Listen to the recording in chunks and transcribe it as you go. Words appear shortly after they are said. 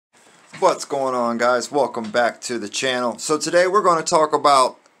What's going on, guys? Welcome back to the channel. So today we're going to talk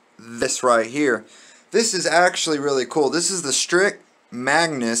about this right here. This is actually really cool. This is the Strix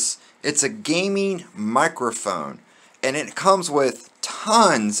Magnus. It's a gaming microphone and it comes with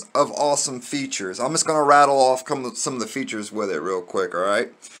tons of awesome features. I'm just going to rattle off some of the features with it real quick,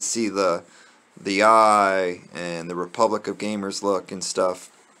 alright? See the eye and the Republic of Gamers look and stuff.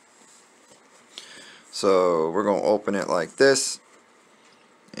 So we're going to open it like this.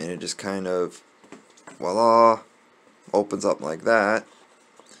 And it just kind of, voila, opens up like that.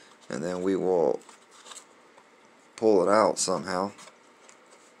 And then we will pull it out somehow.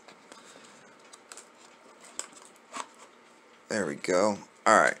 There we go.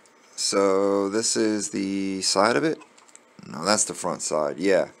 Alright, so this is the side of it. No, that's the front side,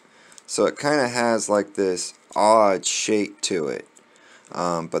 yeah. So it kind of has like this odd shape to it.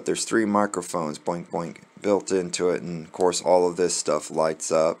 But there's 3 microphones, boink boink, built into it, and of course all of this stuff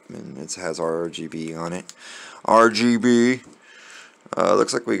lights up, and it has RGB on it. RGB.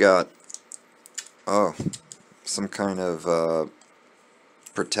 Looks like we got some kind of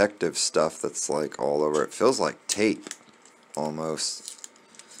protective stuff that's like all over. It feels like tape almost.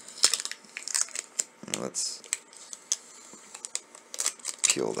 Let's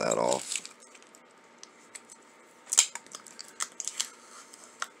peel that off.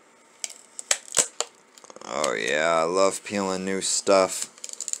 Oh yeah, I love peeling new stuff.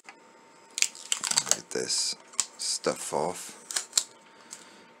 Get this stuff off.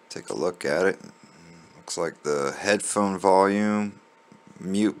 Take a look at it. Looks like the headphone volume,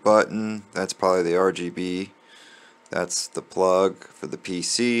 mute button, that's probably the RGB. That's the plug for the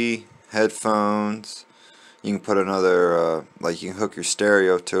PC, headphones. You can put another, like you can hook your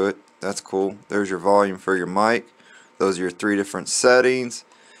stereo to it. That's cool. There's your volume for your mic. Those are your 3 different settings.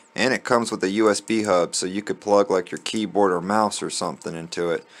 And it comes with a USB hub, so you could plug like your keyboard or mouse or something into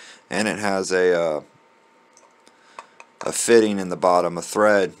it. And it has a fitting in the bottom, a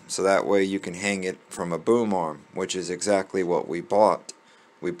thread, so that way you can hang it from a boom arm, which is exactly what we bought.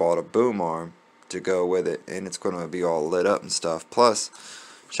 We bought a boom arm to go with it, and it's going to be all lit up and stuff. Plus,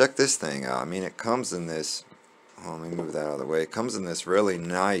 check this thing out. I mean, it comes in this, let me move that out of the way. It comes in this really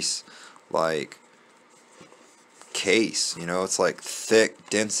nice, like, case, you know, it's like thick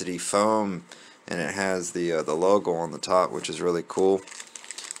density foam, and it has the logo on the top, which is really cool.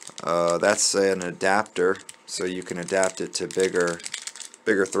 That's an adapter, so you can adapt it to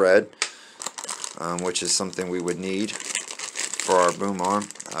bigger thread, which is something we would need for our boom arm.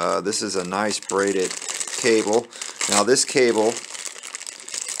 This is a nice braided cable. Now this cable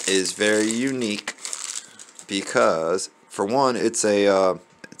is very unique because, for one, it's a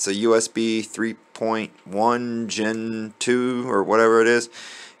USB 3.1 Gen 2 or whatever it is,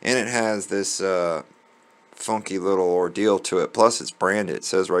 and it has this funky little ordeal to it. Plus it's branded. It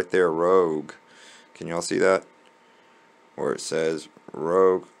says right there ROG. Can y'all see that? Where it says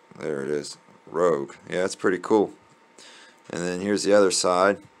ROG. There it is. ROG. Yeah, it's pretty cool. And then here's the other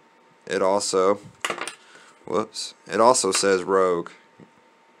side. It also, whoops, it also says ROG.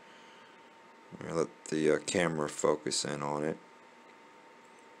 Let the camera focus in on it.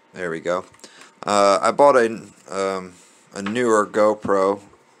 There we go. I bought a newer GoPro,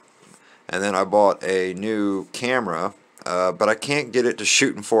 and then I bought a new camera, but I can't get it to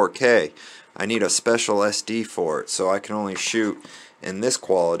shoot in 4K. I need a special SD for it, so I can only shoot in this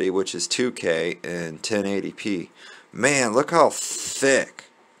quality, which is 2K and 1080p. Man, look how thick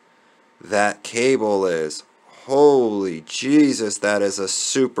that cable is. Holy Jesus, that is a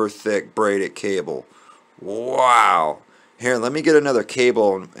super thick braided cable. Wow. Here, let me get another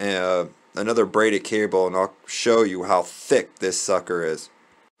cable, another braided cable, and I'll show you how thick this sucker is.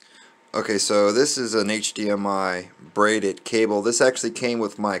 Okay, so this is an HDMI braided cable. This actually came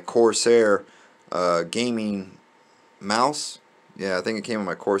with my Corsair gaming mouse. Yeah, I think it came with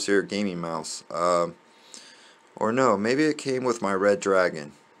my Corsair gaming mouse. Or no, maybe it came with my Red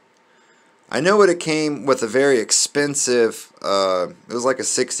Dragon. I know it came with a very expensive, it was like a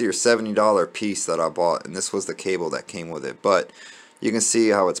 $60 or $70 piece that I bought, and this was the cable that came with it. But you can see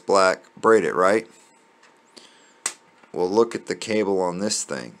how it's black braided, right? Well, look at the cable on this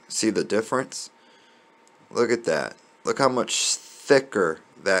thing. See the difference? Look at that. Look how much thicker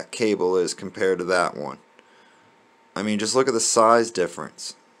that cable is compared to that one. I mean, just look at the size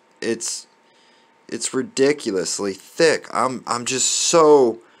difference. It's ridiculously thick. I'm just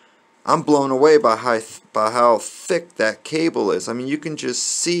so, I'm blown away by how thick that cable is. I mean, you can just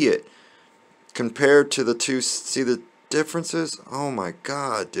see it compared to the two. See the differences? Oh my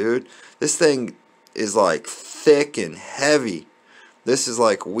God, dude. This thing is like thick and heavy. This is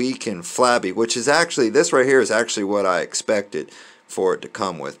like weak and flabby, which is actually, this right here is actually what I expected for it to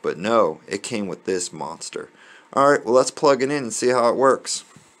come with. But no, it came with this monster. Alright, well, let's plug it in and see how it works.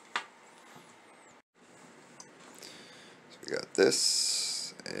 So we got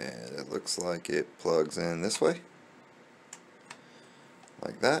this, and it looks like it plugs in this way.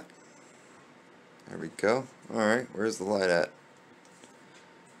 Like that. There we go. Alright, where's the light at?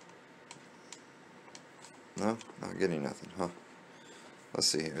 No, not getting nothing, huh? Let's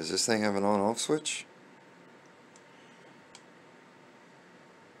see here. Does this thing have an on-off switch?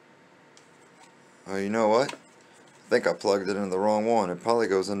 Oh, you know what? I think I plugged it in the wrong one. It probably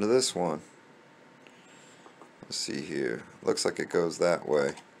goes into this one. Let's see here. Looks like it goes that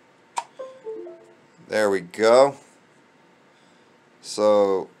way. There we go.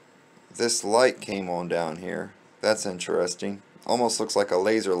 So this light came on down here. That's interesting. Almost looks like a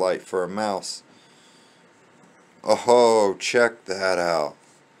laser light for a mouse. Oh, check that out.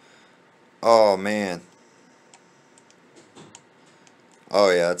 Oh man.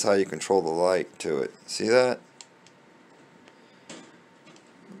 Oh yeah, that's how you control the light to it. See that?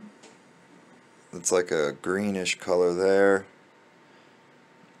 It's like a greenish color there.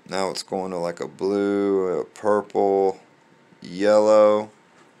 Now it's going to like a blue, a purple, yellow,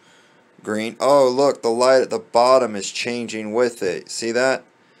 green. Oh look, the light at the bottom is changing with it. See that?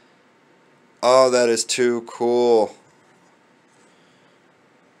 Oh, that is too cool.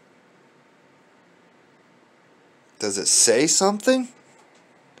 Does it say something?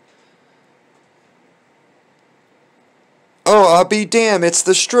 Oh, I'll be damned, it's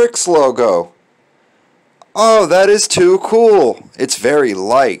the Strix logo. Oh, that is too cool. It's very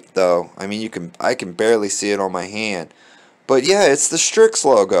light though. I mean, I can barely see it on my hand. But yeah, it's the Strix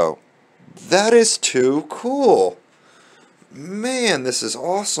logo. That is too cool. Man, this is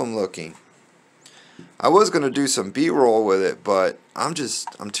awesome looking. I was going to do some B-roll with it, but I'm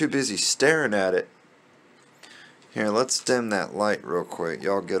too busy staring at it. Here, let's dim that light real quick.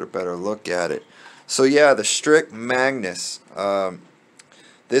 Y'all get a better look at it. So yeah, the Strix Magnus.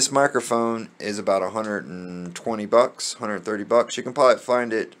 This microphone is about 120 bucks, 130 bucks. You can probably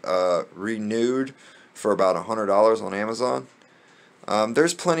find it renewed for about $100 on Amazon.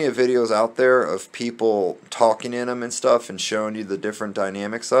 There's plenty of videos out there of people talking in them and stuff and showing you the different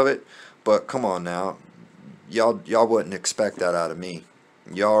dynamics of it. But come on now, y'all wouldn't expect that out of me.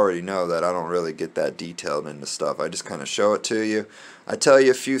 Y'all already know that I don't really get that detailed into stuff. I just kind of show it to you. I tell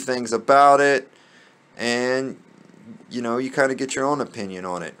you a few things about it, and you know, you kind of get your own opinion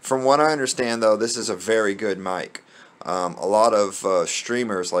on it. From what I understand though, this is a very good mic. A lot of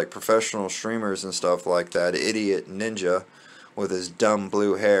streamers, like professional streamers and stuff like that, Idiot Ninja with his dumb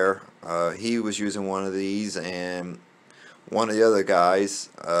blue hair, he was using one of these, and one of the other guys,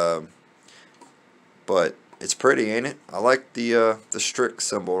 but it's pretty, ain't it? I like the Strix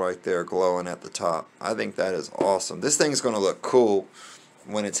symbol right there glowing at the top. I think that is awesome. This thing's going to look cool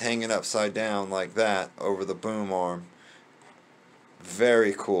when it's hanging upside down like that over the boom arm.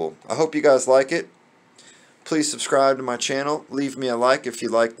 Very cool. I hope you guys like it. Please subscribe to my channel. Leave me a like if you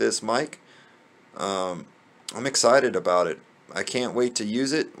like this mic. I'm excited about it. I can't wait to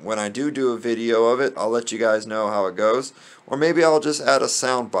use it. When I do a video of it, I'll let you guys know how it goes. Or maybe I'll just add a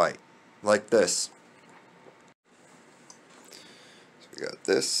sound bite like this. So we got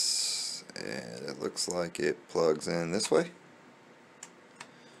this, and it looks like it plugs in this way.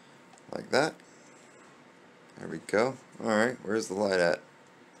 Like that. There we go. Alright, where's the light at?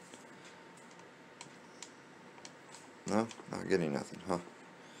 No, not getting nothing, huh?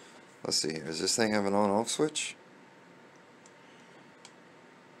 Let's see here. Does this thing have an on-off switch?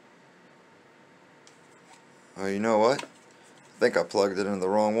 Oh, you know what? I think I plugged it in the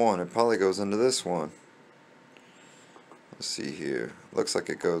wrong one. It probably goes into this one. Let's see here. Looks like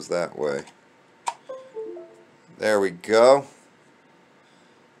it goes that way. There we go.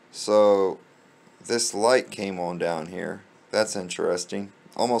 So this light came on down here. That's interesting.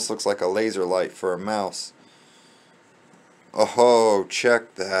 Almost looks like a laser light for a mouse. Oh,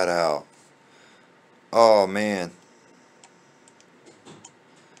 check that out. Oh man.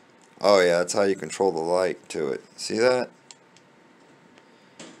 Oh yeah, that's how you control the light to it. See that?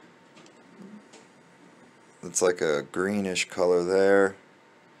 It's like a greenish color there.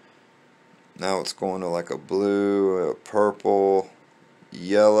 Now it's going to like a blue, a purple,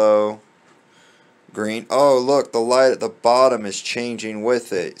 yellow, green. Oh look, the light at the bottom is changing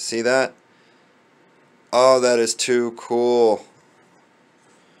with it. See that? Oh, that is too cool.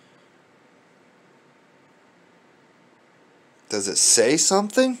 Does it say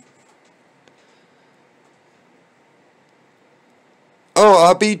something? Oh,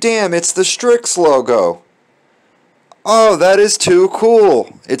 I'll be damned, it's the Strix logo. Oh, that is too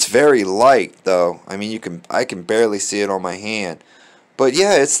cool. It's very light though. I mean, I can barely see it on my hand. But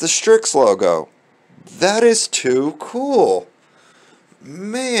yeah, it's the Strix logo. That is too cool.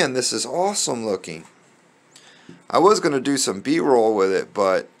 Man, this is awesome looking. I was going to do some B-roll with it,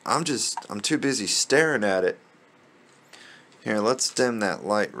 but I'm too busy staring at it. Here, let's dim that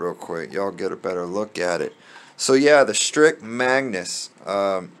light real quick. Y'all get a better look at it. So yeah, the Strix Magnus.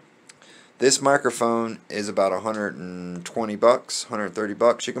 This microphone is about 120 bucks, 130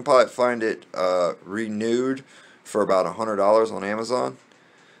 bucks. You can probably find it renewed for about $100 on Amazon.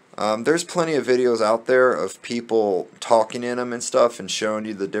 There's plenty of videos out there of people talking in them and stuff and showing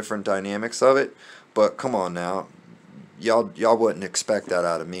you the different dynamics of it. But come on now, y'all wouldn't expect that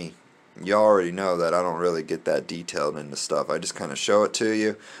out of me. Y'all already know that I don't really get that detailed into stuff. I just kind of show it to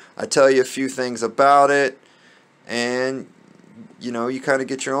you. I tell you a few things about it, and you know, you kind of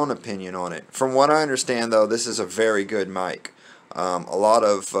get your own opinion on it. From what I understand, though, this is a very good mic. A lot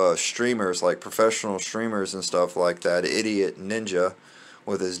of streamers, like professional streamers and stuff like that, Idiot Ninja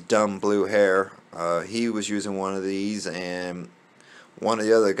with his dumb blue hair, he was using one of these, and one of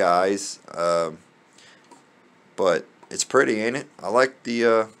the other guys, but it's pretty, ain't it? I like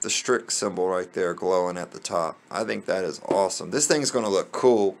the Strix symbol right there glowing at the top. I think that is awesome. This thing's going to look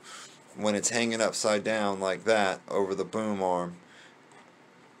cool when it's hanging upside down like that over the boom arm.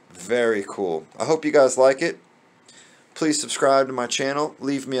 Very cool. I hope you guys like it. Please subscribe to my channel.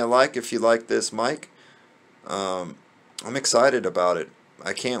 Leave me a like if you like this mic. I'm excited about it.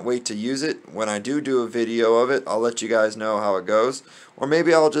 I can't wait to use it. When I do a video of it, I'll let you guys know how it goes. Or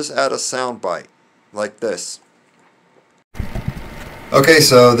maybe I'll just add a sound bite like this. Okay,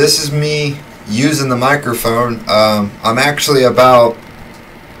 so this is me using the microphone. I'm actually about,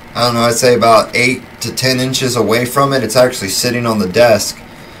 I don't know, I'd say about 8 to 10 inches away from it. It's actually sitting on the desk,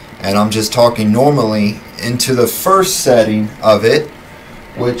 and I'm just talking normally into the first setting of it,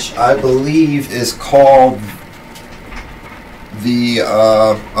 which I believe is called the,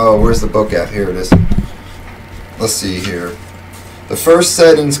 oh, where's the book at? Here it is. Let's see here. The first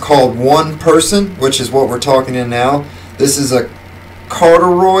setting's called one person, which is what we're talking in now. This is a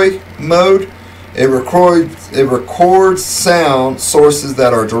corduroy mode. It records sound sources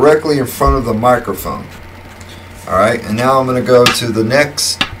that are directly in front of the microphone. Alright, and now I'm going to go to the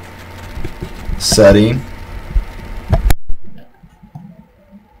next setting.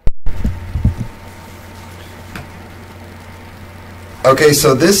 Okay,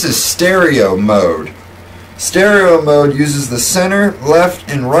 so this is stereo mode. Stereo mode uses the center, left,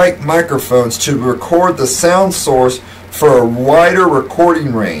 and right microphones to record the sound source for a wider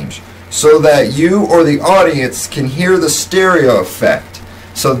recording range, so that you or the audience can hear the stereo effect.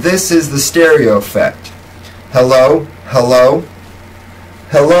 So this is the stereo effect. Hello, hello,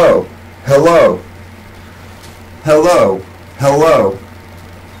 hello, hello, hello, hello,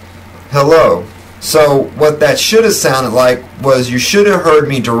 hello. So what that should have sounded like was you should have heard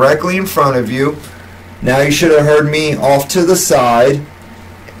me directly in front of you. Now you should have heard me off to the side.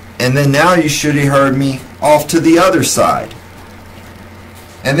 And then now you should have heard me off to the other side.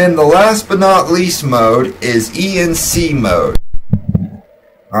 And then the last but not least mode is ENC mode.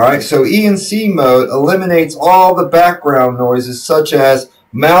 Alright, so ENC mode eliminates all the background noises such as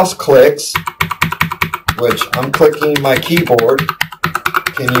mouse clicks, which I'm clicking my keyboard.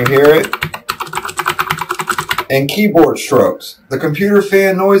 Can you hear it? And keyboard strokes. The computer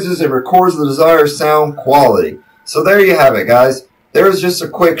fan noises, and records the desired sound quality. So there you have it, guys. There's just a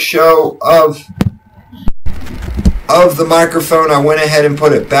quick show of the microphone. I went ahead and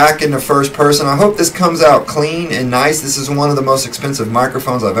put it back into first person. I hope this comes out clean and nice. This is one of the most expensive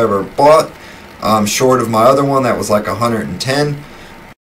microphones I've ever bought, short of my other one that was like $110.